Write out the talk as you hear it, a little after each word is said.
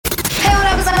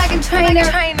Trainer.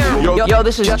 Yo,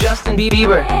 this is Justin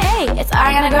Bieber. Hey, it's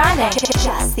Ariana Grande.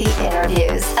 Just the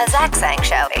Interviews, a Zach Sang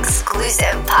Show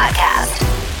exclusive podcast.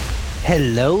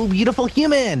 Hello, beautiful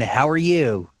human. How are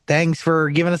you? Thanks for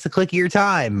giving us a click of your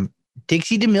time.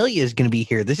 Dixie D'Amelio is going to be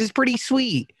here. This is pretty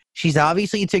sweet. She's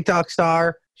obviously a TikTok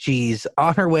star. She's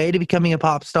on her way to becoming a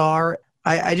pop star.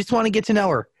 I just want to get to know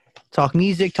her. Talk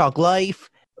music, talk life.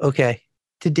 Okay,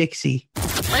 to Dixie.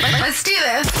 Let's do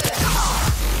this.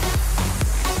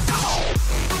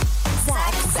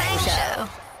 Zach Sang Show.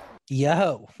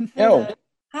 Yo.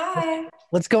 Hi.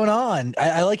 What's going on?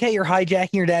 I like how you're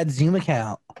hijacking your dad's Zoom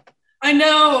account. I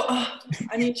know.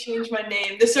 I need to change my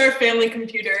name. This is our family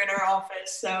computer in our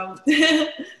office, so.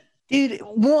 Dude,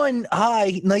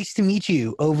 hi, nice to meet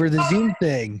you over the Zoom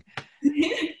thing.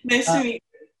 Nice to meet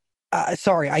you.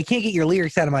 Sorry, I can't get your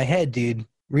lyrics out of my head, dude.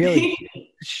 Really,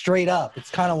 straight up.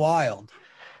 It's kind of wild.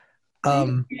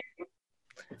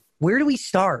 Where do we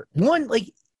start?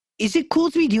 Is it cool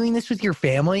to be doing this with your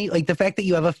family? Like the fact that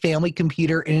you have a family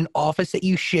computer in an office that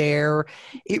you share.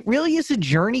 It really is a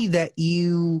journey that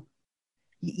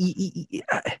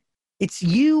it's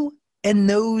you and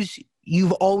those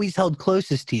you've always held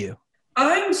closest to you.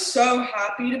 I'm so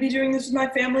happy to be doing this with my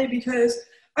family because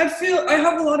I feel I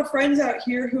have a lot of friends out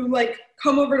here who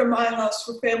come over to my house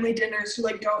for family dinners who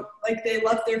they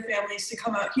left their families to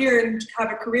come out here and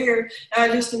have a career.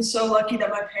 And I just am so lucky that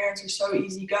my parents are so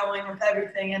easygoing with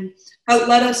everything and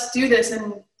let us do this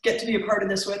and get to be a part of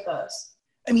this with us.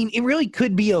 I mean, it really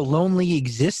could be a lonely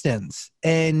existence.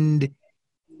 And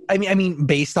I mean,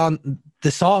 based on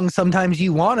the song, sometimes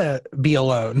you want to be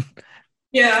alone.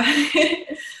 Yeah.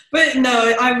 But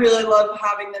no, I really love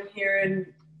having them here and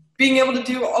being able to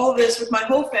do all this with my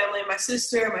whole family, my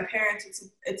sister, my parents.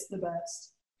 It's the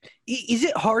best. Is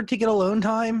it hard to get alone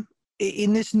time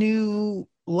in this new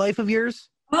life of yours?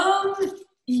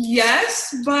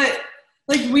 Yes, but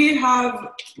we've made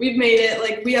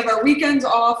it, we have our weekends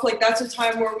off. That's a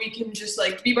time where we can just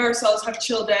be by ourselves, have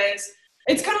chill days.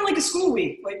 It's kind of like a school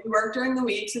week. We work during the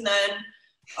weeks, and then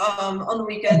on the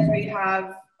weekends we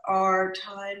have our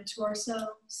time to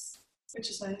ourselves,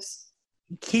 which is nice.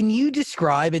 Can you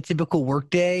describe a typical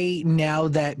workday now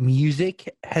that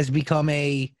music has become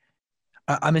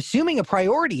I'm assuming a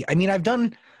priority? I mean, I've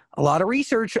done a lot of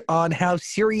research on how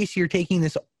serious you're taking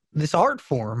this art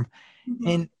form, mm-hmm.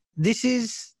 and this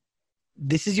is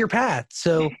your path.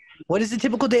 So what does a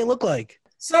typical day look like?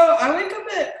 So I wake up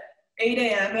at 8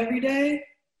 a.m. every day,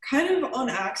 kind of on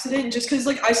accident, just because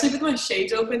I sleep with my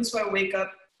shades open, so I wake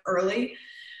up early.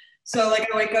 So I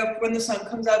wake up when the sun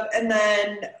comes up, and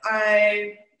then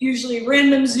I usually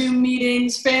random Zoom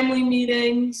meetings, family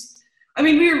meetings. I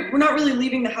mean, we're not really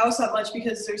leaving the house that much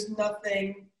because there's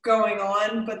nothing going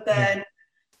on, but then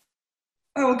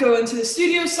I will go into the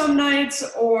studio some nights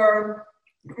or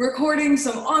recording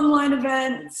some online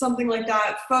event, something like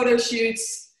that, photo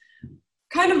shoots.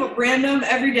 Kind of random.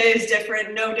 Every day is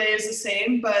different. No day is the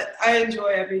same, but I enjoy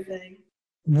everything.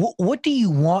 What do you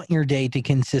want your day to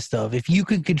consist of? If you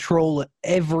could control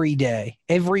every day,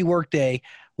 every work day,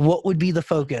 what would be the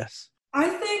focus? I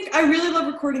think I really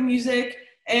love recording music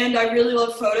and I really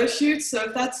love photo shoots. So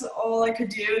if that's all I could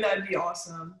do, that'd be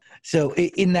awesome. So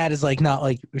in that is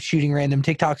not shooting random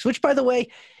TikToks, which by the way,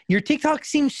 your TikTok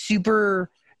seems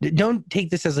super, don't take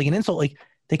this as an insult.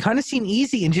 They kind of seem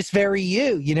easy and just very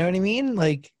you know what I mean?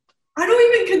 I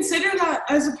don't even consider that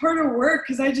as a part of work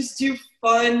because I just do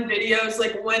fun videos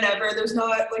whenever. There's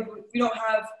not we don't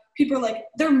have people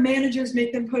their managers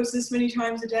make them post this many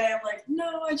times a day. I'm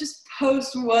no, I just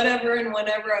post whatever and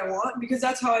whenever I want because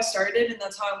that's how I started and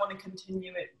that's how I want to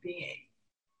continue it being.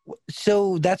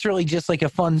 So that's really just a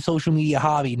fun social media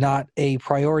hobby, not a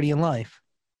priority in life.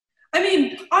 I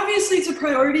mean, obviously it's a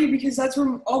priority because that's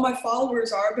where all my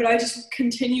followers are, but I just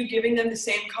continue giving them the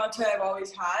same content I've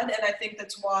always had. And I think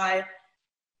that's why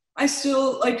I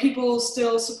still, people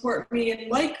still support me and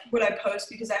what I post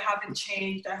because I haven't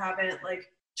changed. I haven't,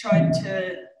 tried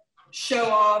to show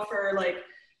off or,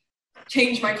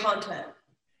 change my content.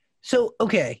 So,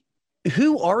 okay,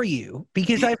 who are you?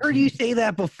 Because I've heard you say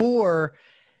that before,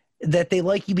 that they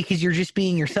like you because you're just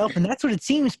being yourself, and that's what it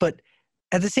seems, but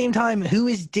at the same time, who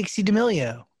is Dixie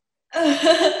D'Amelio?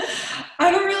 I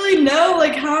don't really know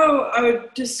how I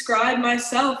would describe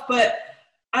myself, but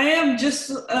I am just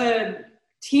a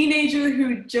teenager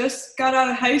who just got out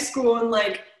of high school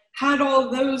and had all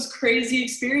those crazy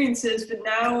experiences, but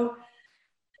now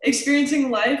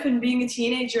experiencing life and being a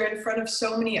teenager in front of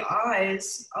so many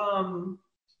eyes,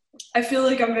 I feel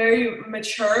I'm very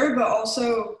mature, but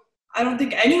also I don't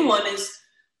think anyone is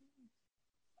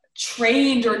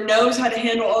trained or knows how to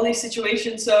handle all these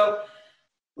situations. So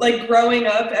like growing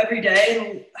up every day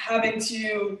and having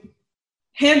to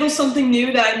handle something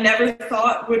new that I never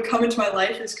thought would come into my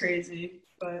life is crazy.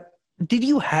 But Did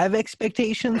you have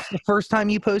expectations the first time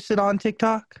you posted on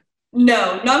TikTok?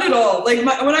 no, not at all. Like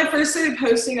when I first started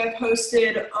posting, I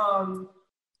posted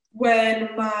when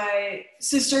my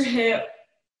sister hit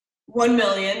 1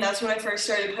 million. That's when I first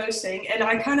started posting, and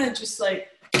I kind of just like,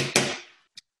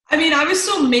 I mean, I was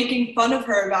still making fun of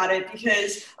her about it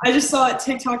because I just thought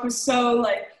TikTok was so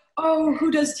like, oh,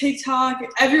 who does TikTok?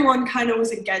 Everyone kind of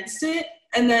was against it,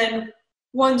 and then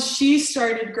once she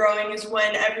started growing is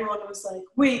when everyone was like,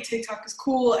 wait, TikTok is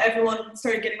cool. Everyone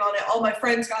started getting on it. All my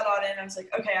friends got on it, and I was like,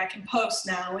 okay, I can post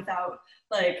now without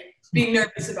like being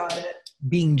nervous about it.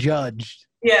 Being judged.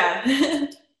 Yeah.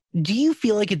 Do you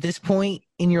feel like at this point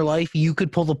in your life you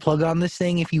could pull the plug on this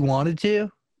thing if you wanted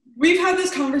to? We've had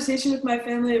this conversation with my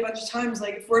family a bunch of times.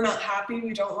 Like, if we're not happy,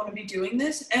 we don't want to be doing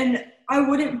this. And I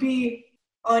wouldn't be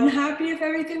unhappy if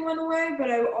everything went away, but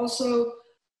I also,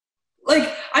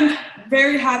 like, I'm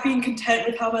very happy and content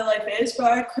with how my life is,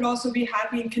 but I could also be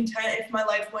happy and content if my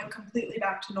life went completely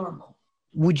back to normal.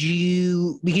 Would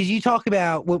you, because you talk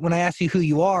about, when I ask you who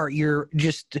you are, you're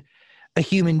just a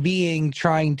human being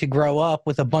trying to grow up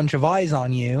with a bunch of eyes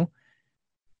on you.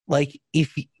 Like,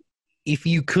 if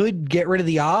you could get rid of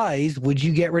the eyes, would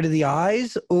you get rid of the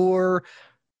eyes? Or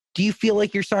do you feel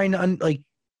like you're starting to,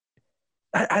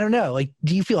 I don't know, like,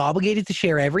 do you feel obligated to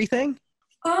share everything?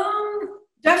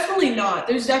 Definitely not.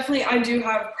 There's definitely, I do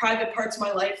have private parts of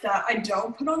my life that I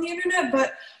don't put on the internet,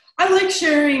 but I like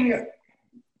sharing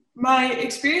my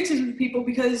experiences with people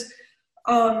because,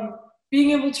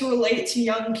 being able to relate to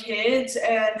young kids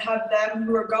and have them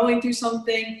who are going through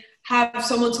something have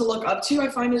someone to look up to, I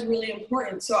find is really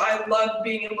important. So I love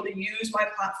being able to use my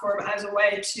platform as a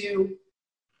way to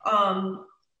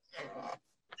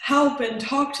help and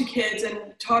talk to kids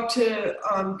and talk to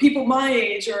people my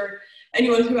age or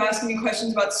anyone who asks me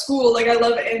questions about school. Like, I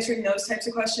love answering those types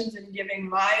of questions and giving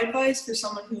my advice for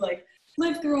someone who like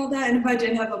lived through all that. And if I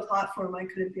didn't have a platform, I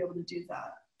couldn't be able to do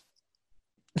that.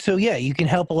 So yeah, you can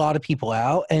help a lot of people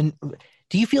out. And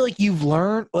do you feel like you've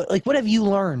learned, like, what have you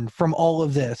learned from all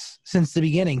of this since the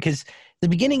beginning? Because the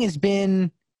beginning has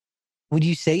been, would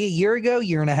you say a year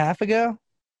and a half ago?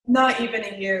 Not even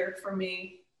a year for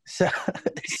me. So,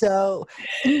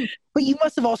 but you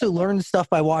must have also learned stuff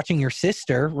by watching your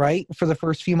sister, right? For the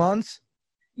first few months?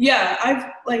 Yeah,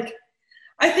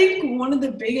 I think one of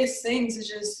the biggest things is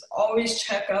just always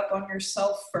check up on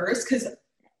yourself first. Because,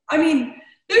 I mean,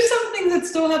 there's some things that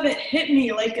still haven't hit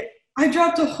me. Like, I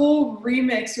dropped a whole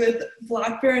remix with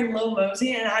Black Bear and Lil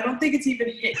Mosey, and I don't think it's even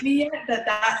hit me yet that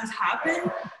has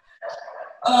happened.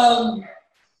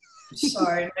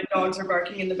 Sorry, my dogs are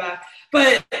barking in the back.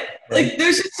 But, like,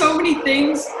 there's just so many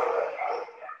things.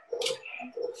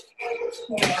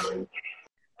 Hold on.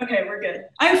 Okay, we're good.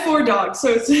 I have 4 dogs, so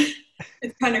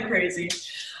it's kind of crazy.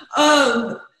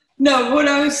 No, what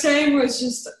I was saying was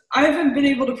just I haven't been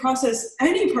able to process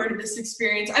any part of this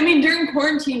experience. I mean, during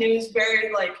quarantine, it was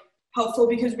very, like, helpful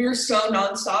because we were so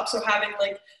nonstop. So having,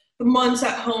 like, the months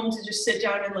at home to just sit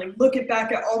down and, like, look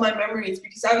back at all my memories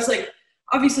because I was, like,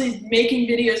 obviously making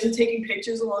videos and taking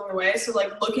pictures along the way. So,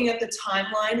 like, looking at the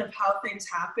timeline of how things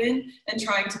happen and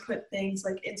trying to put things,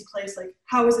 like, into place, like,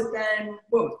 how was it then?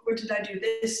 What did I do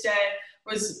this day?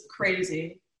 Was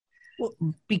crazy. Well,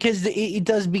 because it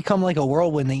does become like a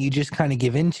whirlwind that you just kind of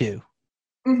give into.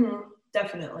 Mm-hmm,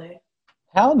 definitely.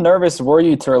 How nervous were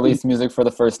you to release music for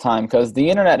the first time? Because the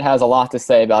internet has a lot to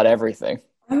say about everything.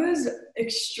 I was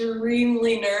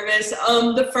extremely nervous.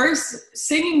 The first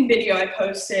singing video I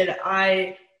posted,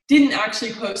 I didn't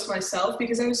actually post myself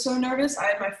because I was so nervous. I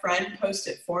had my friend post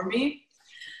it for me.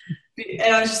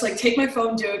 And I was just like, take my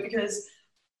phone, do it, because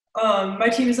my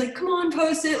team was like, come on,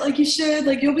 post it, like, you should,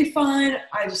 like, you'll be fine.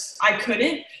 I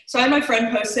couldn't. So I had my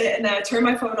friend post it, and then I turned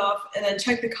my phone off and then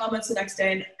checked the comments the next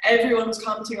day, and everyone was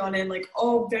commenting on it, and, like,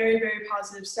 all very, very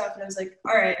positive stuff. And I was like,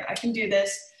 all right, I can do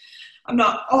this. I'm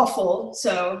not awful,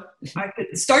 so I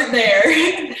could start there.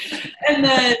 And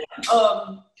then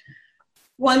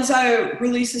once I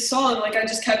released the song, like, I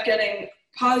just kept getting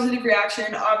positive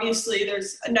reaction. Obviously,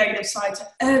 there's a negative side to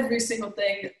every single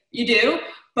thing you do,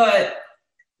 but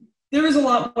there was a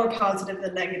lot more positive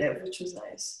than negative, which was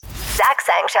nice. Zach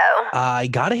Sang Show. I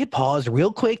gotta hit pause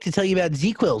real quick to tell you about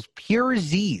ZzzQuil's Pure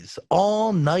Z's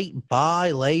all-night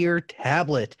bi-layer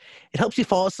tablet. It helps you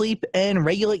fall asleep and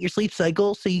regulate your sleep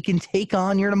cycle so you can take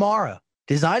on your tomorrow.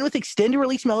 Designed with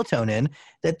extended-release melatonin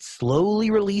that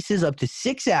slowly releases up to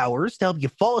 6 hours to help you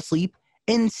fall asleep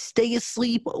and stay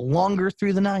asleep longer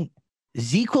through the night.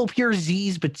 ZzzQuil Pure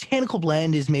Z's botanical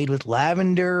blend is made with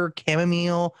lavender,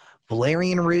 chamomile,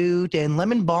 valerian root, and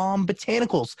lemon balm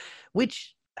botanicals,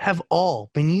 which have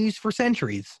all been used for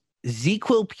centuries.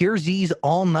 ZzzQuil Pure Z's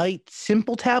all night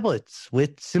simple tablets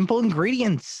with simple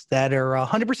ingredients that are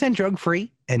 100% drug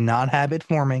free and non habit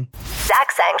forming.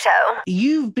 Zach Sang Show.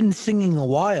 You've been singing a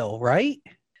while, right?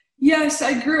 Yes,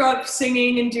 I grew up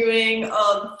singing and doing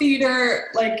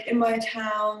theater like in my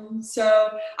town.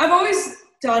 So I've always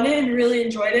done it and really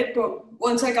enjoyed it. But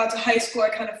once I got to high school, I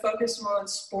kind of focused more on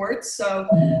sports. So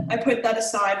I put that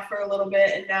aside for a little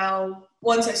bit. And now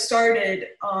once I started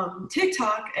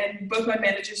TikTok and both my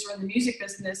managers were in the music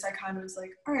business, I kind of was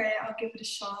like, all right, I'll give it a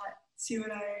shot, see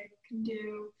what I can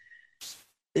do.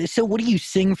 So what do you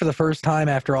sing for the first time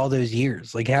after all those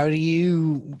years? Like, how do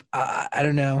you, I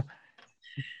don't know,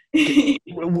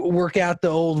 work out the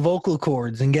old vocal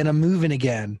cords and get them moving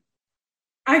again?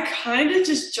 I kind of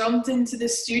just jumped into the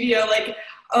studio. Like,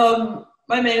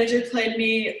 my manager played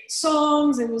me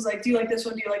songs and was like, do you like this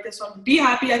one? Do you like this one? Be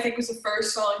Happy, I think, was the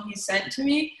first song he sent to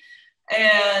me.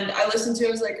 And I listened to it.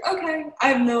 I was like, okay, I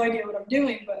have no idea what I'm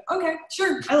doing, but okay,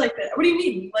 sure, I like that. What do you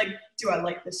mean? Like, do I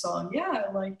like this song? Yeah,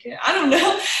 I like it. I don't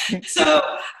know. So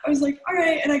I was like, all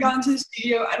right. And I got into the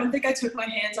studio. I don't think I took my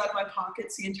hands out of my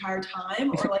pockets the entire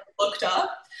time or like looked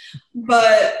up,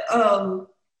 but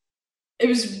it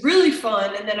was really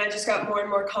fun. And then I just got more and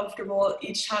more comfortable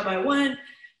each time I went.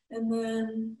 And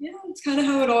then, yeah, it's kind of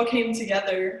how it all came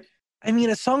together. I mean,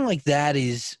 a song like that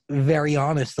is very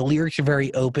honest. The lyrics are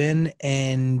very open,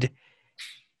 and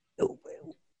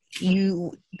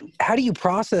how do you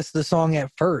process the song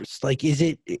at first? Like,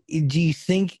 do you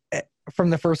think from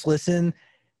the first listen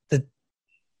that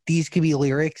these could be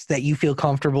lyrics that you feel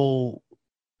comfortable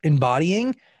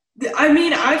embodying? I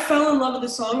mean, I fell in love with the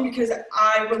song because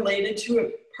I related to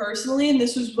it personally, and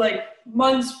this was like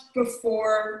months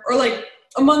before, or like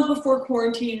a month before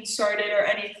quarantine started or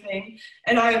anything,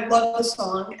 and I loved the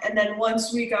song. And then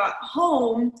once we got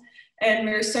home and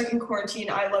we were stuck in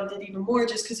quarantine, I loved it even more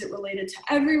just because it related to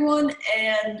everyone.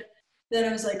 And then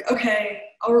I was like, okay,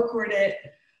 I'll record it.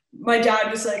 My dad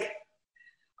was like,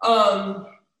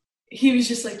 he was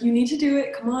just like, you need to do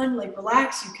it. Come on, like,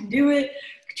 relax, you can do it.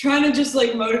 Trying to just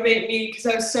like motivate me because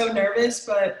I was so nervous,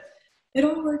 but it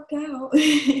all worked out.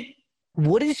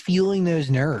 What is fueling those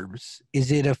nerves?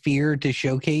 Is it a fear to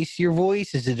showcase your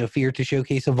voice? Is it a fear to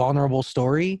showcase a vulnerable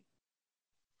story?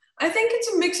 I think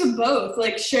it's a mix of both,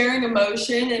 like sharing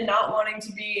emotion and not wanting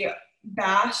to be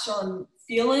bashed on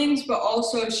feelings, but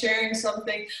also sharing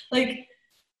something. Like,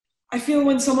 I feel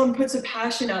when someone puts a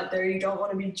passion out there, you don't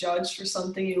want to be judged for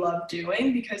something you love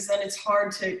doing, because then it's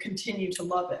hard to continue to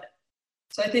love it.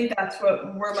 So I think that's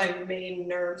where my main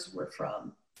nerves were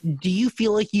from. Do you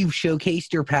feel like you've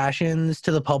showcased your passions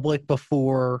to the public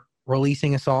before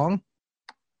releasing a song?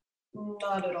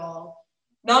 Not at all.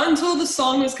 Not until the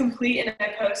song was complete and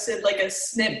I posted like a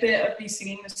snippet of me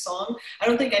singing the song. I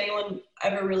don't think anyone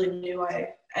ever really knew I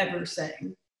ever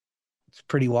sang. It's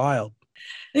pretty wild.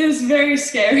 It was very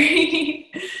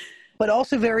scary. But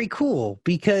also very cool,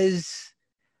 because,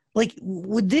 like,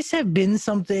 would this have been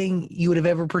something you would have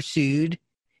ever pursued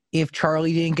if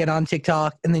Charlie didn't get on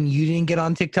TikTok and then you didn't get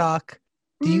on TikTok?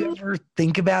 Did you ever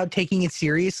think about taking it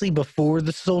seriously before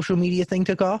the social media thing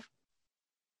took off?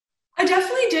 I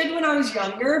definitely did when I was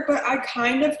younger, but I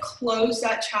kind of closed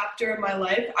that chapter in my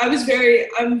life. I'm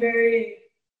very,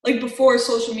 like, before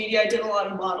social media, I did a lot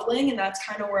of modeling, and that's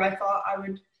kind of where I thought I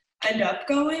would end up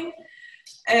going.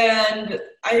 And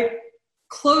I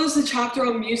closed the chapter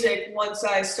on music once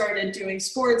I started doing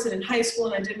sports and in high school,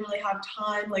 and I didn't really have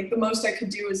time. Like, the most I could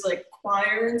do was like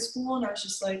choir in school, and I was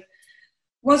just like,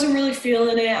 wasn't really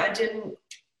feeling it. I didn't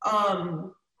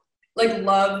like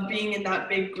love being in that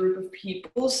big group of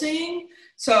people singing.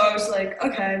 So I was like,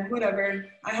 okay, whatever.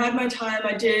 I had my time.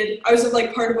 I was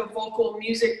like part of a vocal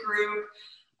music group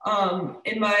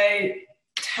in my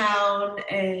town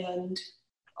and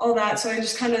all that. So I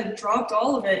just kind of dropped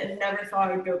all of it and never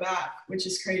thought I would go back, which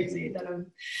is crazy that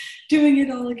I'm doing it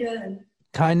all again.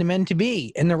 Kind of meant to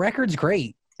be. And the record's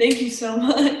great. Thank you so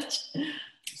much.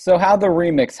 So how'd the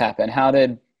remix happen? How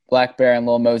did Black Bear and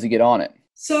Lil Mosey get on it?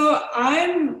 So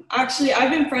I've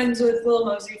been friends with Lil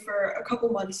Mosey for a couple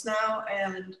months now,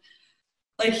 and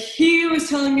like he was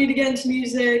telling me to get into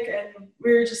music, and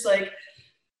we were just like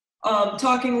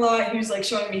talking a lot. He was like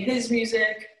showing me his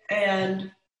music,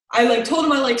 and I like told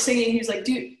him I like singing. He was like,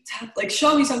 dude, like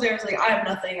show me something. I was like, I have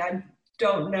nothing. I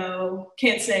don't know,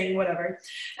 can't sing, whatever.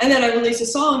 And then I released a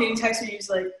song, and he texted me. He was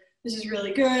like, this is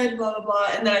really good, blah, blah, blah.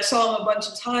 And then I saw him a bunch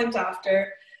of times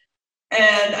after.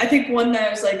 And I think one night I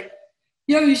was like,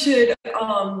 yo, you should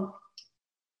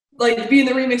like be in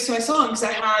the remix to my song, because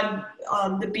I had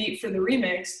the beat for the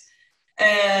remix.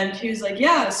 And he was like,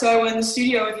 yeah. So I went in the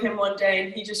studio with him one day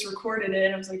and he just recorded it.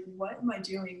 And I was like, what am I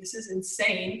doing? This is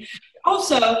insane.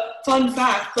 Also, fun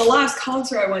fact, the last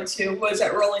concert I went to was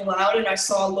at Rolling Loud and I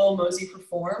saw Lil Mosey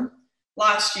perform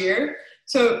last year.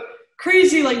 So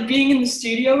crazy, like being in the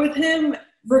studio with him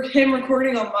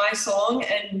recording on my song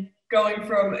and going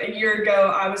from a year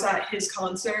ago, I was at his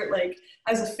concert, like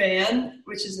as a fan,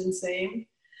 which is insane.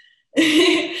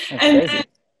 And then,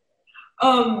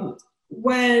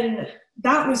 when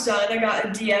that was done, I got a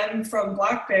DM from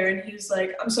Black Bear and he was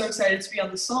like, I'm so excited to be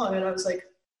on the song. And I was like,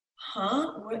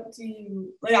 huh? What do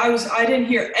you, like, I didn't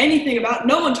hear anything about,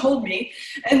 no one told me.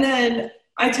 And then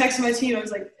I texted my team, I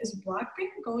was like, is Black Bear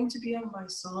going to be on my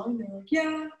song? They're like,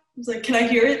 yeah. I was like, can I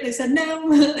hear it? They said no.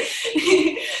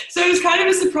 So it was kind of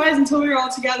a surprise until we were all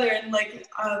together and like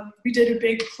we did a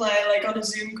big play like on a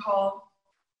Zoom call.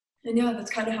 And yeah,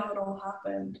 that's kind of how it all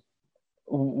happened.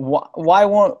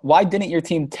 Why didn't your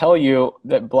team tell you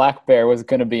that Black Bear was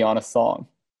going to be on a song?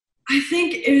 I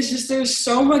think it was just there's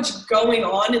so much going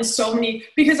on and so many,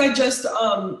 because I just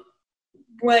signed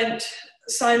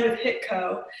with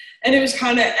Hitco and it was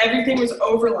kind of everything was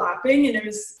overlapping and it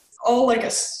was all like a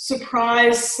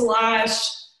surprise /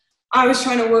 I was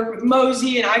trying to work with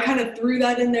Mosey and I kind of threw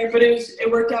that in there, but it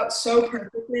worked out so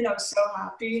perfectly and I was so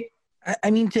happy.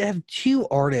 I mean, to have two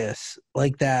artists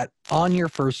like that on your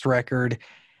first record,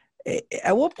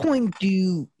 at what point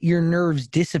do your nerves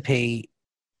dissipate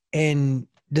and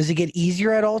does it get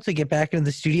easier at all to get back into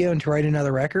the studio and to write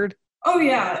another record? Oh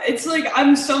yeah, it's like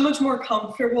I'm so much more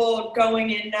comfortable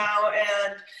going in now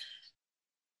and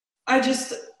I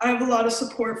have a lot of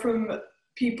support from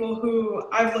people who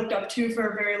I've looked up to for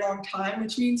a very long time,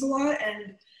 which means a lot.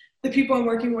 And the people I'm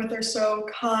working with are so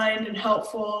kind and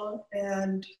helpful,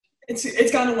 and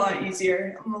it's gotten a lot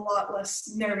easier. I'm a lot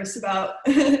less nervous about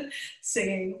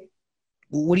singing.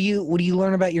 What do you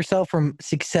learn about yourself from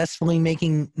successfully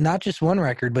making not just one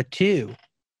record but two?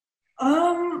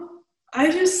 I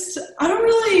don't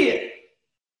really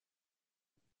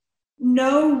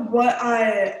know what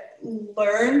I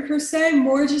learn per se,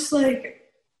 more just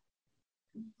like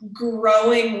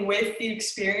growing with the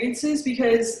experiences,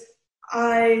 because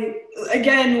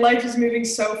life is moving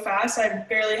so fast. I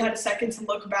barely had a second to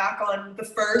look back on the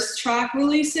first track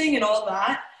releasing and all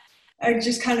that. I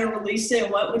just kind of released it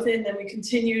and went with it, and then we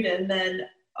continued, and then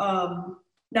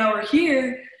now we're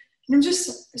here and I'm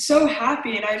just so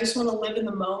happy, and I just want to live in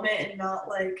the moment and not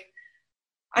like,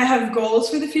 I have goals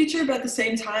for the future, but at the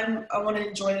same time, I want to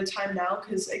enjoy the time now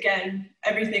because, again,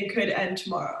 everything could end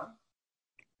tomorrow.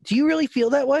 Do you really feel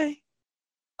that way?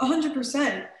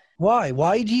 100%. Why?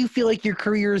 Why do you feel like your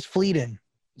career is fleeting?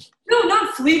 No,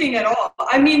 not fleeting at all.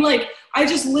 I mean, like, I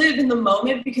just live in the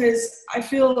moment because I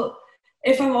feel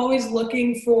if I'm always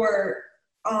looking for,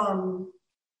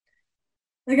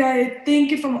 I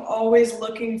think if I'm always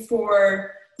looking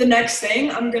for the next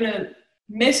thing, I'm going to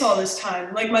miss all this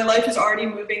time. Like, my life is already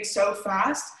moving so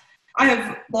fast. I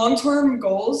have long-term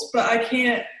goals, but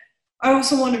I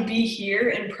also want to be here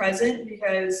and present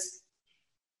because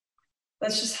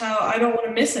that's just how I don't want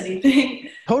to miss anything.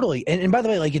 Totally. And by the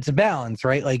way, like, it's a balance,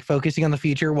 right? Like focusing on the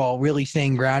future while really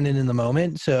staying grounded in the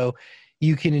moment so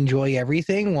you can enjoy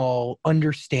everything while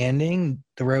understanding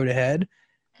the road ahead.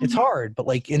 It's hard, but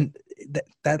like in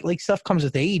that like stuff comes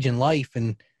with age and life,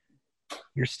 and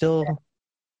you're still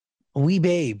a wee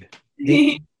babe.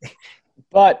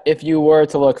 But if you were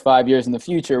to look 5 years in the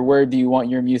future, where do you want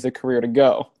your music career to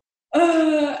go?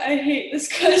 I hate this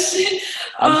question.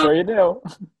 I'm sure you do.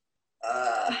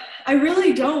 I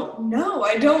really don't know.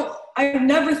 I've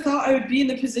never thought I would be in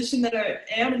the position that I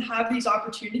am and have these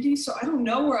opportunities. So I don't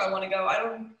know where I want to go.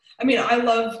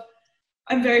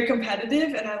 I'm very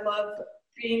competitive and I love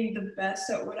being the best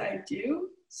at what I do.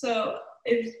 So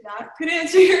if that could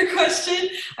answer your question,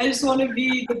 I just want to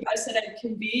be the best that I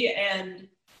can be. And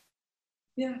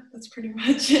yeah, that's pretty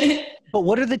much it. But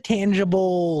what are the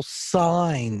tangible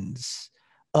signs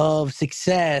of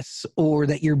success or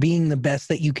that you're being the best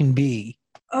that you can be?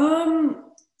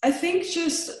 I think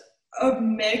just a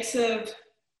mix of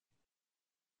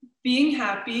being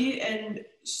happy and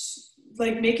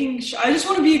like I just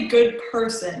want to be a good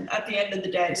person at the end of the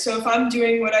day. So if I'm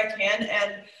doing what I can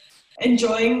and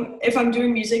if I'm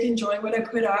doing music, enjoying what I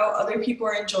put out, other people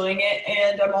are enjoying it.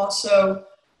 And I'm also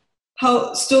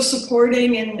still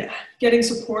supporting and getting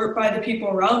support by the people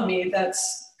around me.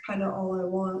 That's kind of all I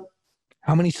want.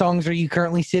 How many songs are you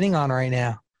currently sitting on right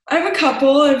now? I have a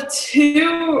couple. I have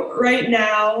 2 right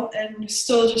now and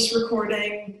still just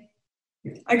recording.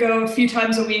 I go a few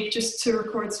times a week just to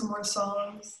record some more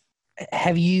songs.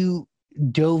 Have you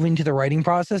dove into the writing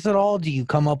process at all? Do you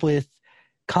come up with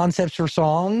concepts for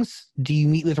songs? Do you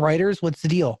meet with writers? What's the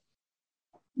deal?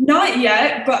 Not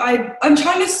yet, but I'm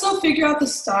trying to still figure out the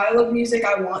style of music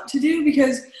I want to do,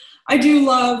 because I do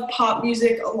love pop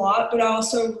music a lot, but I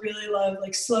also really love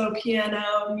like slow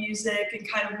piano music and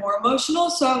kind of more emotional.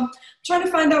 So I'm trying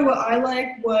to find out what I like,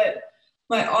 what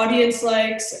my audience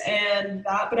likes, and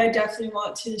that. But I definitely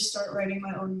want to start writing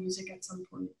my own music at some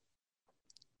point.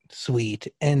 Sweet.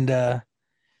 And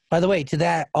by the way, to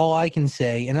that, all I can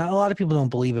say, and a lot of people don't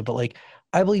believe it, but like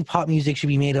I believe pop music should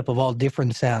be made up of all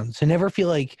different sounds. So never feel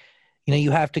like,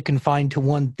 you have to confine to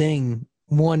one thing.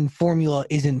 One formula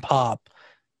isn't pop.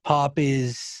 Pop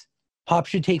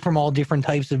should take from all different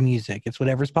types of music. It's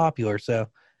whatever's popular. So,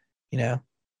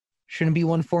 shouldn't be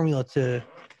one formula to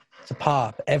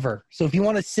pop ever. So if you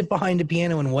want to sit behind a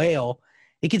piano and wail,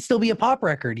 it could still be a pop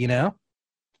record, Yeah.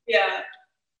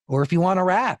 Or if you want to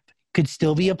rap, could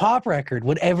still be a pop record.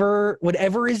 Whatever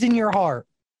is in your heart,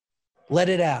 let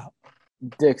it out.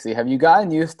 Dixie, have you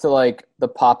gotten used to like the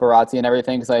paparazzi and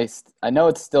everything? Because I know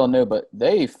it's still new, but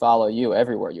they follow you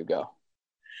everywhere you go.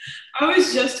 I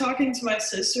was just talking to my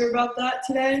sister about that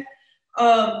today.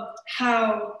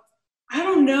 How I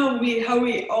don't know how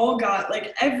we all got,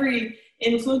 like, every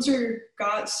influencer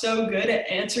got so good at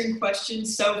answering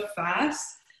questions so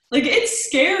fast. Like, it's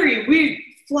scary. We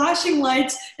flashing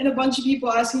lights and a bunch of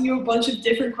people asking you a bunch of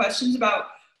different questions about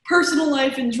personal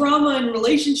life and drama and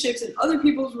relationships and other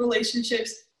people's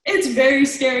relationships. It's very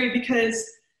scary because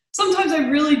sometimes I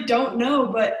really don't know,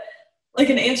 but like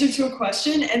an answer to a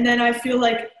question, and then I feel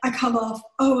like I come off,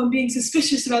 I'm being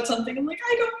suspicious about something. I'm like,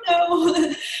 I don't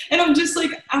know. And I'm just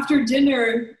like after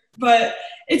dinner, but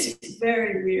it's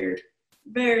very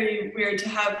weird to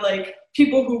have like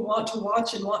people who want to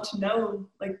watch and want to know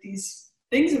like these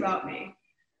things about me.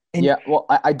 Yeah, well,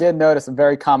 I did notice a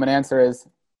very common answer is,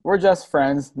 we're just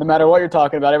friends. No matter what you're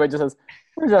talking about, everybody just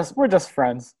says, we're just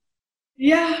friends.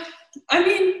 Yeah, I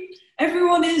mean,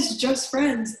 everyone is just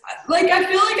friends. Like, I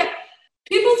feel like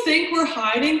people think we're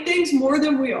hiding things more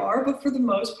than we are, but for the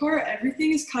most part,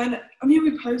 everything is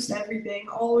we post everything.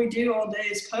 All we do all day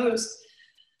is post.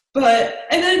 And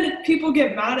then people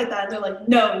get mad at that, and they're like,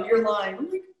 no, you're lying. I'm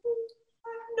like,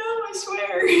 no, I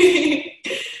swear.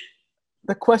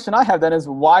 The question I have then is,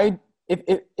 why,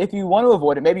 if you want to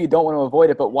avoid it, maybe you don't want to avoid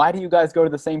it, but why do you guys go to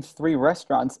the same 3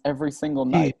 restaurants every single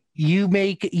night? You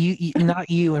not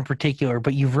you in particular,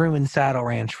 but you've ruined Saddle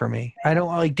Ranch for me. I don't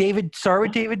like David. Start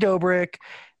with David Dobrik.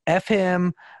 F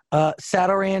him.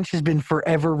 Saddle Ranch has been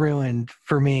forever ruined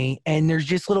for me. And there's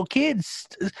just little kids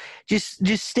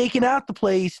just staking out the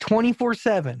place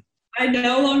 24/7. I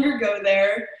no longer go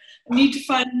there. I need to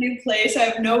find a new place. I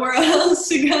have nowhere else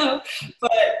to go.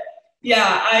 But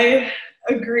yeah, I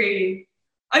agree.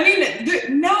 I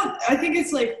mean, now I think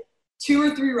it's like 2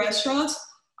 or 3 restaurants.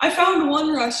 I found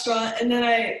one restaurant, and then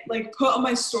I like put on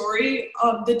my story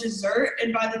the dessert,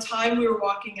 and by the time we were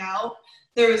walking out,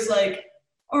 there was like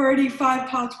already 5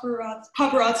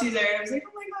 paparazzi there. I was like,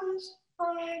 oh my gosh,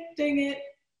 hi, dang it.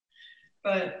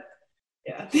 But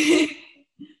yeah. I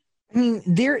mean,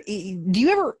 do you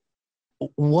ever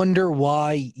wonder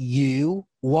why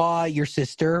your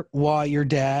sister, why your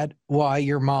dad, why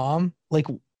your mom? Like,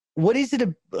 what is it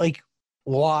like?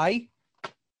 Why?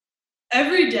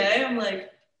 Every day I'm like,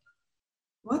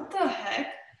 what the heck?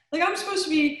 Like, I was supposed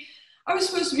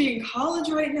to be in college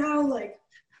right now. Like,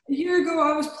 a year ago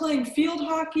I was playing field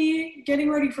hockey, getting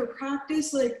ready for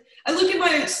practice. Like, I look at my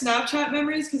Snapchat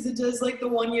memories because it does like the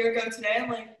 1 year ago today. I'm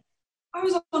like, I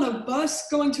was on a bus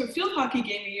going to a field hockey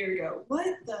game a year ago. What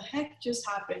the heck just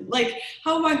happened? Like,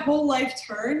 how my whole life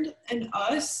turned, and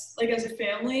us, like as a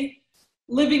family,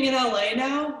 living in LA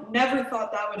now, never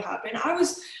thought that would happen.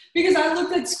 Because I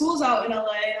looked at schools out in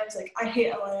LA and I was like, I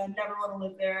hate LA. I never want to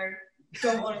live there.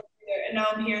 Don't want to be there. And now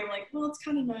I'm here. I'm like, well, it's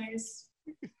kind of nice.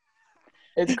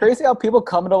 It's crazy how people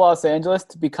come to Los Angeles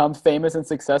to become famous and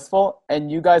successful,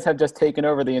 and you guys have just taken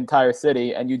over the entire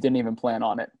city and you didn't even plan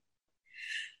on it.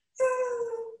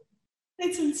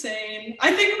 It's insane.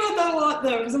 I think about that a lot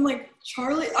though, because I'm like,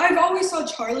 I've always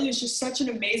thought Charlie is just such an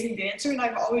amazing dancer, and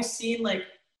I've always seen like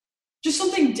just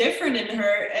something different in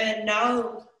her, and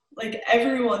now like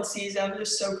everyone sees it. I'm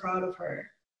just so proud of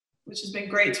her, which has been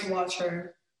great to watch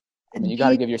her. And you got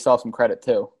to give yourself some credit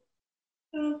too.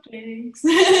 Oh, thanks.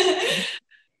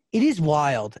 It is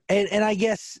wild. And I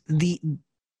guess the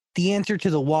answer to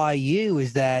the why you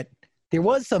is that there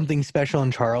was something special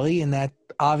in Charlie, and that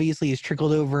obviously has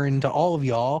trickled over into all of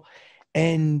y'all,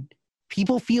 and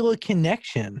people feel a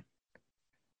connection.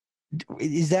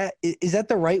 Is that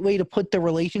the right way to put the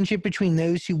relationship between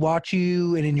those who watch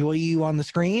you and enjoy you on the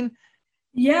screen?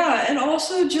 Yeah, and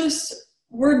also just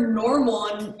we're normal,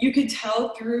 and you could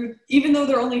tell through, even though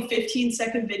they're only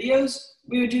 15-second videos,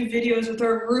 we would do videos with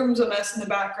our rooms a mess in the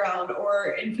background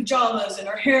or in pajamas and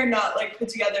our hair not like put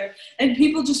together. And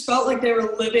people just felt like they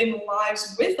were living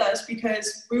lives with us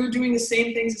because we were doing the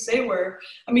same things as they were.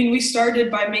 I mean, we started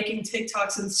by making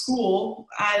TikToks in school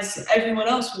as everyone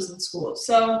else was in school.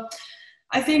 So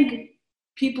I think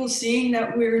people seeing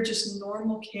that we were just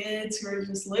normal kids who were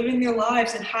just living their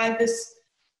lives and had this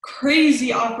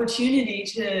crazy opportunity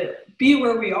to be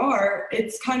where we are,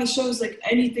 it kind of shows like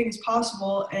anything is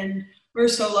possible, and we're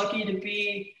so lucky to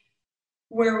be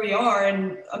where we are,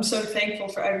 and I'm so thankful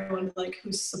for everyone like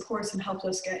who supports and helped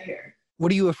us get here.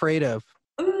 What are you afraid of?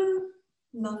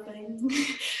 Nothing.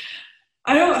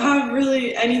 I don't have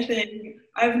really anything.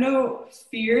 I have no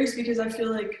fears because I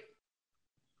feel like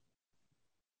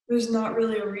there's not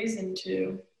really a reason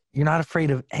to. You're not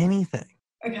afraid of anything.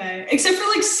 Okay, except for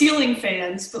like ceiling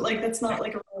fans, but like that's not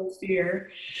like a real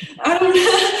fear. I don't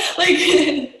know. Like,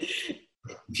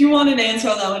 if you want an answer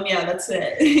on that one, yeah, that's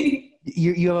it.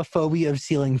 You have a phobia of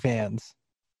ceiling fans.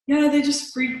 Yeah, they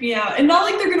just freak me out, and not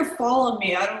like they're gonna fall on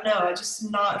me. I don't know. I'm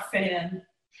just not a fan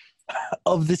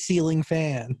of the ceiling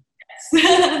fan.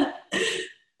 Yes.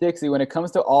 Dixie, when it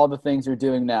comes to all the things you're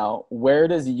doing now, where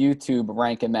does YouTube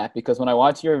rank in that? Because when I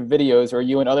watch your videos or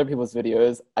you and other people's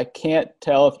videos, I can't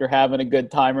tell if you're having a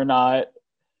good time or not.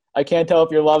 I can't tell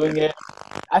if you're loving it.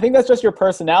 I think that's just your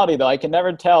personality, though. I can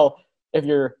never tell if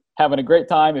you're having a great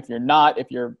time, if you're not,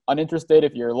 if you're uninterested,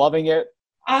 if you're loving it.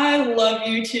 I love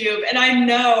YouTube, and I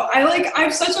know I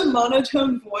have such a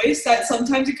monotone voice that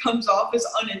sometimes it comes off as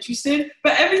uninterested,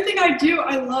 but everything I do,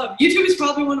 I love. YouTube is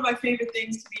probably one of my favorite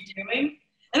things to be doing.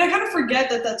 And I kind of forget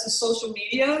that that's a social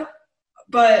media,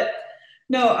 but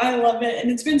no, I love it.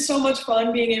 And it's been so much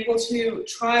fun being able to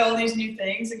try all these new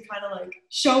things and kind of like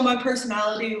show my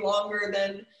personality longer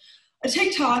than a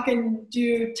TikTok and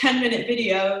do 10-minute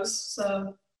videos.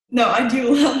 So no, I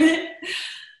do love it.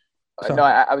 No,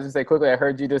 I was going to say quickly, I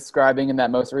heard you describing in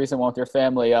that most recent one with your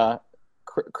family,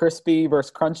 crispy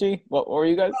versus crunchy. What were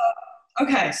you guys?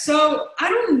 Okay, so I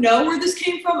don't know where this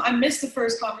came from. I missed the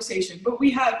first conversation, but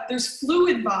there's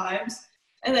fluid vibes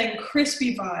and then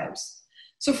crispy vibes.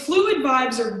 So fluid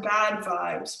vibes are bad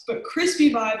vibes, but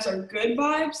crispy vibes are good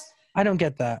vibes. I don't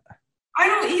get that. I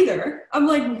don't either. I'm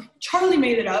like, Charlie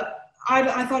made it up.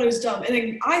 I thought it was dumb. And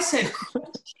then I said crunchy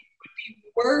would be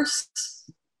worse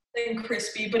than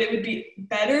crispy, but it would be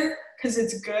better because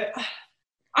it's good.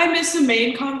 I missed the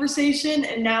main conversation,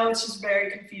 and now it's just very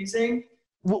confusing.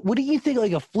 What do you think,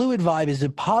 like a fluid vibe is a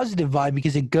positive vibe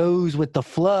because it goes with the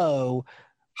flow?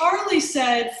 Charlie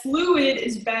said fluid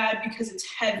is bad because it's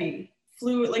heavy.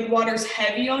 Fluid, like water's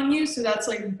heavy on you, so that's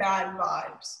like bad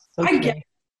vibes. Okay. I get it,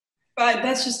 but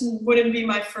that's just wouldn't be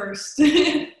my first.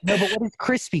 No, but what is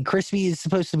crispy? Crispy is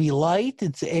supposed to be light.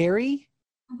 It's airy.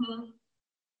 Mm-hmm.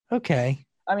 Okay.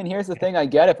 I mean, here's the thing. I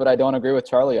get it, but I don't agree with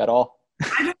Charlie at all.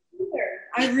 I don't either.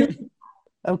 I really.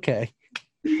 Okay.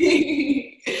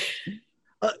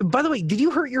 By the way, did you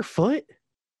hurt your foot?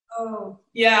 Oh,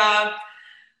 yeah.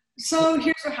 So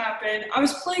here's what happened. I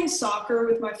was playing soccer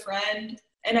with my friend,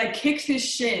 and I kicked his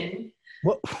shin.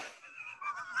 What?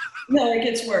 No, it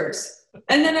gets worse.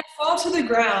 And then I fall to the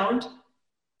ground,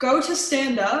 go to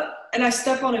stand up, and I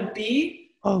step on a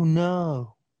bee. Oh,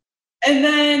 no. And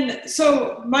then,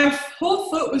 so my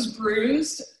whole foot was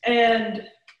bruised, and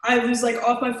I was like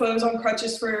off my foot. I was on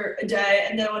crutches for a day.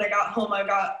 And then when I got home, I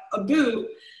got a boot.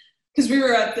 Because we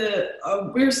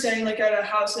were staying like at a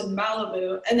house in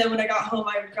Malibu, and then when I got home,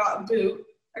 I got a boot.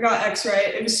 I got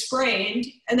X-ray. It was sprained,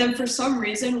 and then for some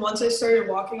reason, once I started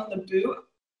walking on the boot,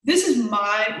 this is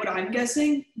what I'm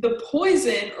guessing, the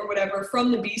poison or whatever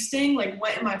from the bee sting like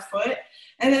went in my foot,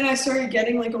 and then I started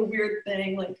getting like a weird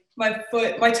thing, like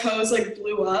my toes like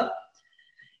blew up.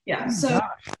 Yeah, so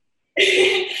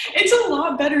it's a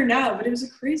lot better now, but it was a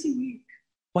crazy week.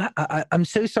 Wow, I'm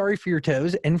so sorry for your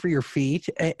toes and for your feet,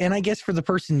 and I guess for the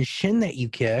person's shin that you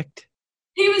kicked.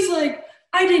 He was like,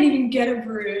 I didn't even get a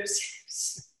bruise.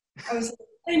 I was like,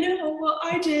 I know, well,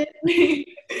 I did. You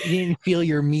didn't feel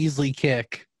your measly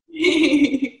kick.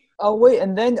 Oh, wait,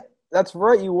 and then, that's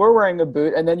right, you were wearing a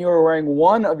boot, and then you were wearing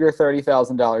one of your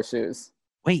 $30,000 shoes.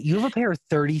 Wait, you have a pair of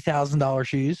 $30,000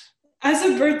 shoes? As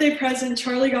a birthday present,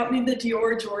 Charlie got me the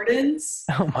Dior Jordans.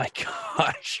 Oh, my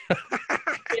gosh.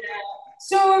 Yeah.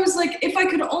 So I was like, if I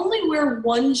could only wear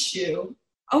one shoe,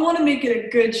 I want to make it a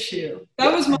good shoe.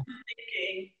 That was my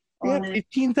thinking. Yeah,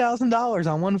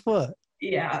 $15,000 on one foot.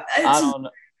 Yeah. I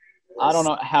don't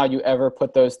know how you ever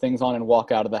put those things on and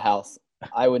walk out of the house.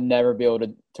 I would never be able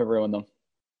to ruin them.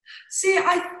 See,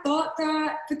 I thought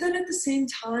that, but then at the same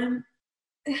time,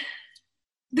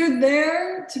 they're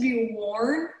there to be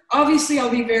worn. Obviously, I'll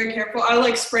be very careful. I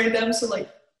like spray them, so like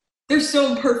they're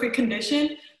still in perfect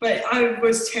condition. But I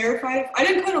was terrified. I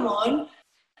didn't put them on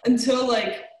until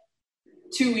like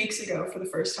 2 weeks ago for the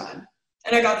first time,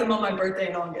 and I got them on my birthday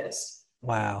in August.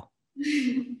 Wow.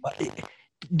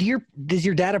 Does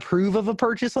your dad approve of a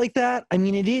purchase like that? I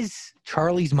mean, it is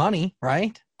Charlie's money,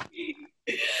 right?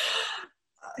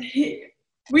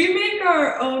 We make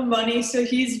our own money, so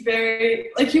he's very,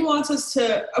 like, he wants us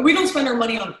to, we don't spend our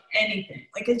money on anything.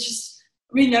 Like, it's just,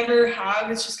 we never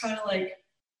have. It's just kind of like,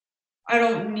 I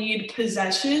don't need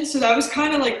possessions. So that was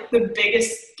kind of like the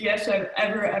biggest gift I've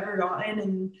ever gotten.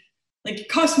 And like, it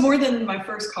cost more than my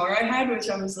first car I had, which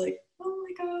I was like, oh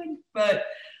my God. But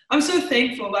I'm so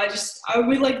thankful. But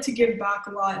we like to give back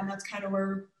a lot. And that's kind of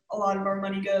where a lot of our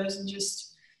money goes. And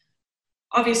just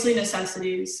obviously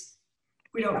necessities.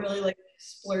 We don't really like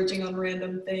splurging on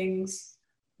random things.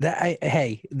 By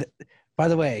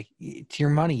the way, it's your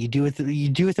money. You do with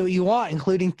what you want,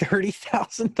 including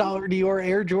 $30,000 Dior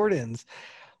Air Jordans.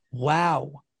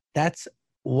 Wow, that's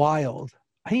wild.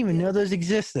 I didn't even know those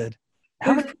existed.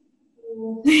 How many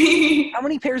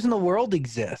pairs in the world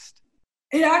exist?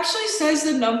 It actually says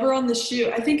the number on the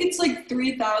shoe. I think it's like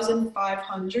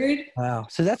 3,500. Wow,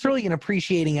 so that's really an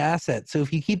appreciating asset. So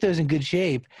if you keep those in good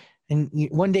shape, and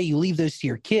one day you leave those to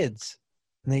your kids,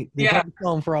 and they probably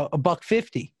sell them for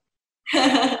 $150.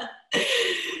 That'd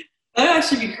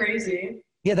actually be crazy.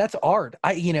 Yeah, that's art.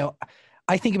 I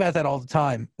think about that all the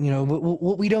time.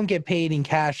 What we don't get paid in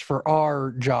cash for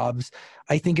our jobs,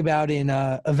 I think about in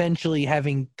eventually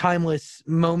having timeless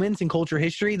moments in culture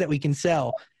history that we can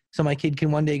sell, so my kid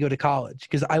can one day go to college,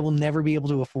 because I will never be able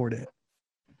to afford it.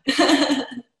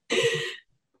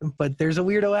 But there's a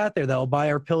weirdo out there that will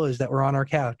buy our pillows that were on our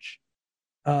couch.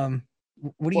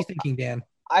 What are you thinking, Dan?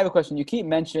 I have a question. You keep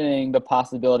mentioning the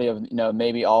possibility of,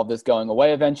 maybe all of this going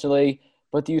away eventually,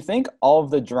 but do you think all of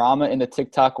the drama in the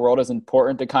TikTok world is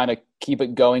important to kind of keep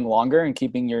it going longer and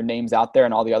keeping your names out there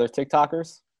and all the other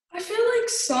TikTokers? I feel like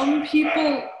some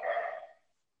people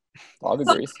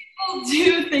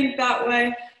do think that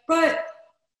way, but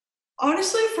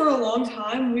honestly, for a long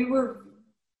time, we were,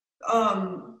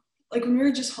 like when we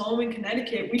were just home in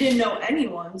Connecticut, we didn't know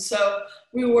anyone, so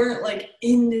we weren't like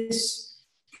in this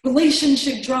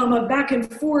relationship drama back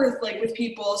and forth like with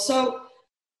people. So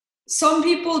some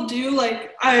people do,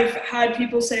 like I've had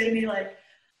people say to me like,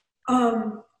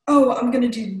 oh, I'm gonna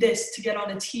do this to get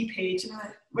on a T page, and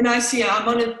when I see I'm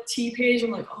on a T page,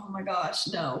 I'm like, oh my gosh,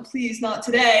 no, please, not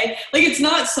today. Like, it's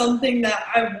not something that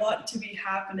I want to be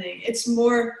happening. It's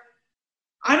more,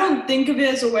 I don't think of it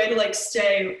as a way to like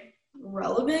stay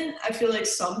relevant. I feel like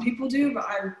some people do, but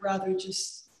I'd rather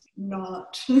just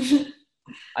not.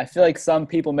 I feel like some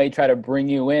people may try to bring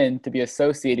you in to be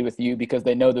associated with you because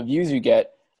they know the views you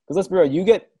get. Because let's be real, you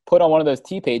get put on one of those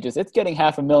T pages, it's getting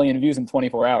 500,000 views in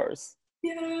 24 hours.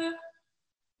 Yeah.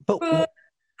 But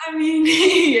I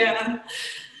mean, yeah,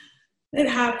 it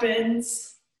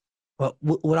happens. Well,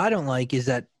 what I don't like is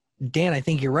that, Dan, I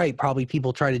think you're right. Probably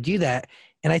people try to do that.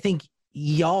 And I think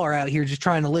y'all are out here just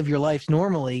trying to live your life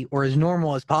normally, or as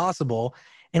normal as possible.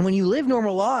 And when you live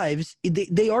normal lives,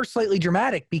 they are slightly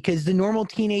dramatic, because the normal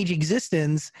teenage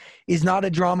existence is not a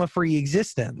drama-free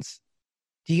existence.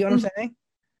 Do you get what I'm saying?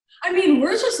 I mean,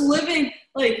 we're just living,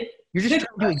 like, you're just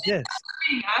trying to exist.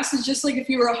 Being asked is just like if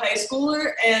you were a high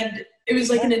schooler and it was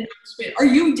like an announcement, are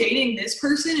you dating this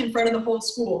person in front of the whole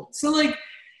school? So like,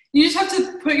 you just have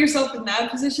to put yourself in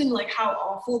that position, like how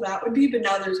awful that would be. But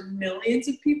now there's millions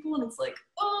of people, and it's like,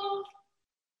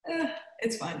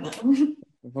 it's fine though.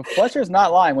 But Fletcher's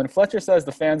not lying. When Fletcher says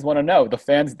the fans want to know,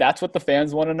 that's what the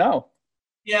fans want to know.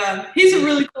 Yeah, he's a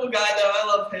really cool guy, though. I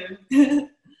love him.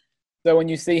 So when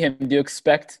you see him, do you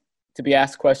expect to be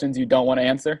asked questions you don't want to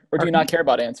answer? Or do you not care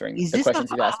about answering the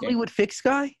questions he's asking? Hollywood Fix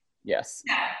guy? Yes.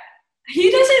 Yeah.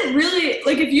 He doesn't really,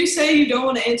 like, if you say you don't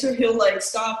want to answer, he'll, like,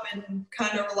 stop and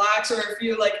kind of relax. Or if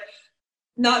you, like,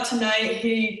 not tonight,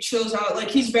 he chills out. Like,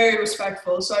 he's very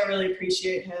respectful, so I really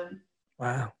appreciate him.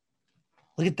 Wow.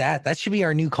 Look at that. That should be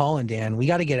our new calling, Dan. We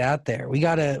got to get out there. We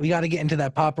got to get into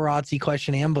that paparazzi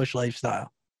question ambush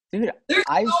lifestyle. Dude, There's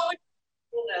so many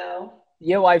people now.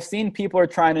 Yeah, well, I've seen people are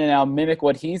trying to now mimic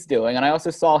what he's doing. And I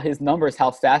also saw his numbers, how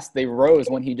fast they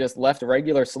rose when he just left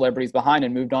regular celebrities behind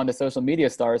and moved on to social media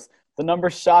stars. The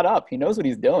numbers shot up. He knows what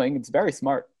he's doing. It's very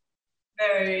smart.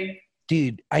 Very.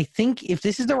 Dude, I think if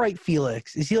this is the right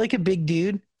Felix, is he like a big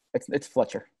dude? It's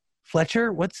Fletcher.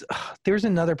 Fletcher? There's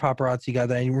another paparazzi guy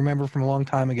that I remember from a long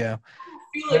time ago.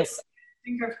 Felix, I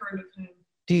think I've heard of him.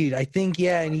 Dude, I think,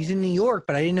 yeah, and he's in New York,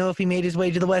 but I didn't know if he made his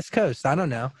way to the West Coast. I don't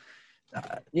know.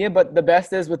 Yeah, but the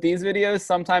best is with these videos,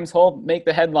 sometimes he'll make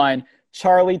the headline,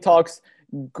 Charlie talks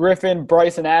Griffin,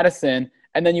 Bryce, and Addison,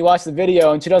 and then you watch the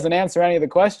video and she doesn't answer any of the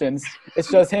questions. It's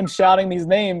just him shouting these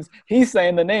names. He's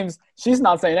saying the names. She's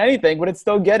not saying anything, but it's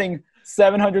still getting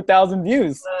 700,000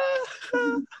 views.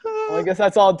 Well, I guess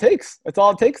that's all it takes. That's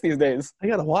all it takes these days. I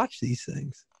got to watch these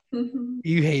things. Mhm.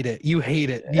 You hate it. You hate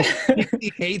it.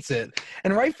 He hates it.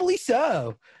 And rightfully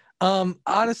so.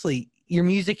 Honestly, your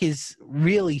music is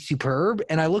really superb,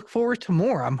 and I look forward to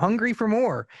more. I'm hungry for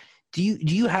more. Do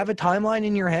you have a timeline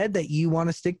in your head that you want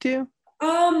to stick to?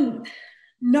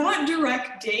 Not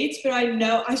direct dates, but I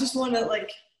know I just want to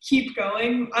like keep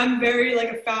going. I'm very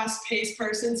like a fast-paced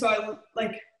person, so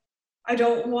I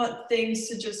don't want things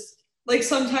to just like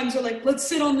sometimes we're like, let's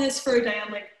sit on this for a day.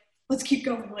 I'm like, let's keep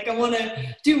going. Like I want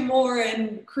to do more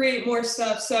and create more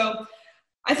stuff. So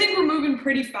I think we're moving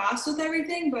pretty fast with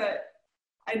everything, but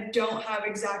I don't have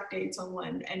exact dates on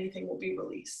when anything will be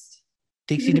released.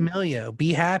 Dixie D'Amelio,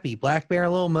 Be Happy, Black Bear,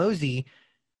 Lil Mosey.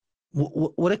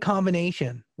 What a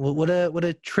combination. What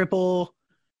a triple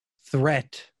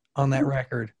threat on that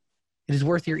record. It is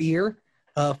worth your ear.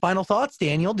 Final thoughts,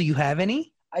 Daniel. Do you have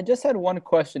any? I just had one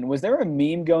question. Was there a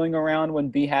meme going around when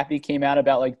Be Happy came out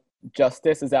about like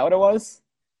justice? Is that what it was?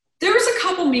 There was a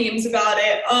couple memes about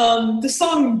it. The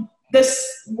song, this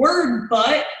word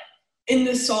 "but" in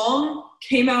the song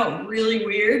came out really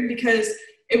weird because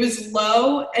it was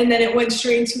low and then it went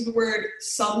straight into the word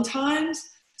 "sometimes."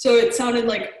 So it sounded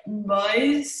like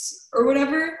 "buzz" or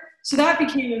whatever. So that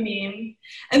became a meme.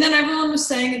 And then everyone was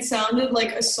saying it sounded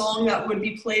like a song that would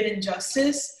be played in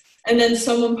Justice. And then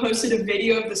someone posted a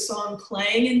video of the song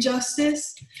playing in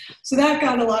Justice. So that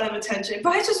got a lot of attention.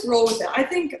 But I just roll with it. I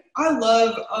think I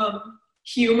love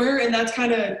humor, and that's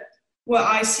kind of what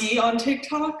I see on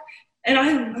TikTok. And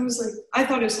I was like, I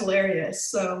thought it was hilarious.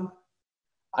 So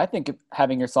I think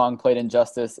having your song played in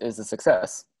Justice is a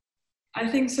success. I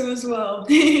think so as well.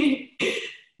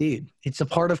 Dude, it's a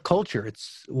part of culture.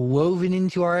 It's woven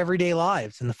into our everyday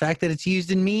lives. And the fact that it's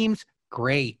used in memes,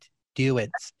 great. Do it.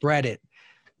 Spread it.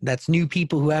 That's new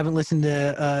people who haven't listened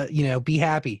to, Be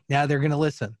Happy. Now they're going to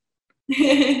listen.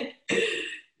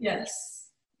 Yes.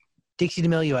 Dixie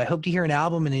D'Amelio, I hope to hear an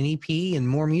album and an EP and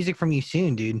more music from you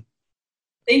soon, dude.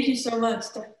 Thank you so much.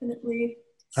 Definitely.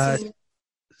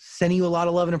 Sending you a lot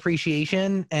of love and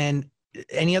appreciation. And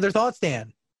any other thoughts,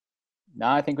 Dan? No,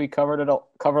 I think we covered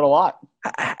a lot.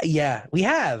 Yeah, we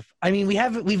have. I mean,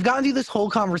 we've gotten through this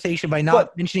whole conversation by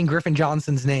not mentioning Griffin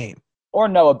Johnson's name. Or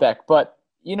Noah Beck. But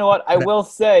you know what? I will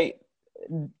say,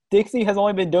 Dixie has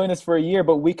only been doing this for a year,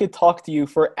 but we could talk to you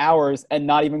for hours and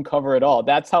not even cover it all.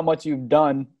 That's how much you've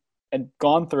done and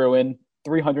gone through in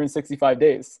 365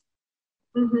 days.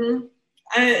 Mm-hmm.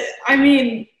 I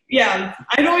mean, yeah,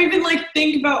 I don't even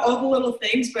think about all the little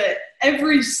things, but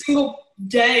every single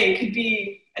day could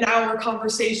be an hour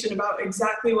conversation about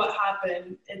exactly what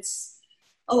happened. It's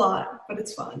a lot, but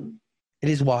it's fun. It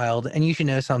is wild. And you should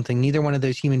know something. Neither one of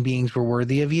those human beings were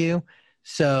worthy of you.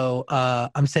 So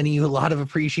I'm sending you a lot of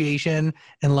appreciation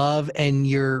and love, and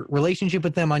your relationship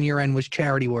with them on your end was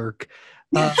charity work.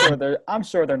 I'm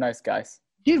sure they're nice guys.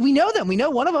 Dude, we know them. We know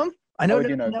one of them. I know. We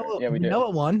do know. Yeah, we do. Know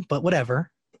one, but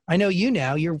whatever. I know you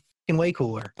now. You're fucking way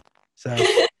cooler. So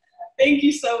thank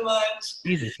you so much.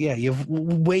 Jesus, yeah, you have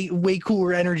way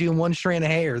cooler energy in one strand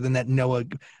of hair than that Noah,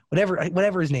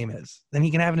 whatever his name is. Than he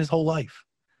can have in his whole life.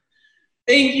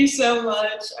 Thank you so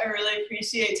much. I really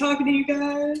appreciate talking to you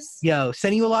guys. Yo,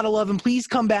 sending you a lot of love, and please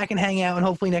come back and hang out, and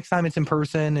hopefully next time it's in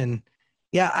person. And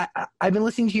yeah, I've been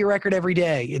listening to your record every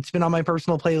day. It's been on my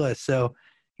personal playlist. So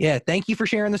yeah, thank you for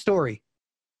sharing the story.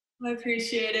 I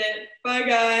appreciate it. Bye,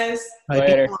 guys.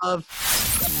 Later. Love.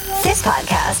 This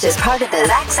podcast is part of the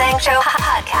Zach Sang Show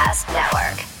Podcast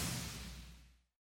Network.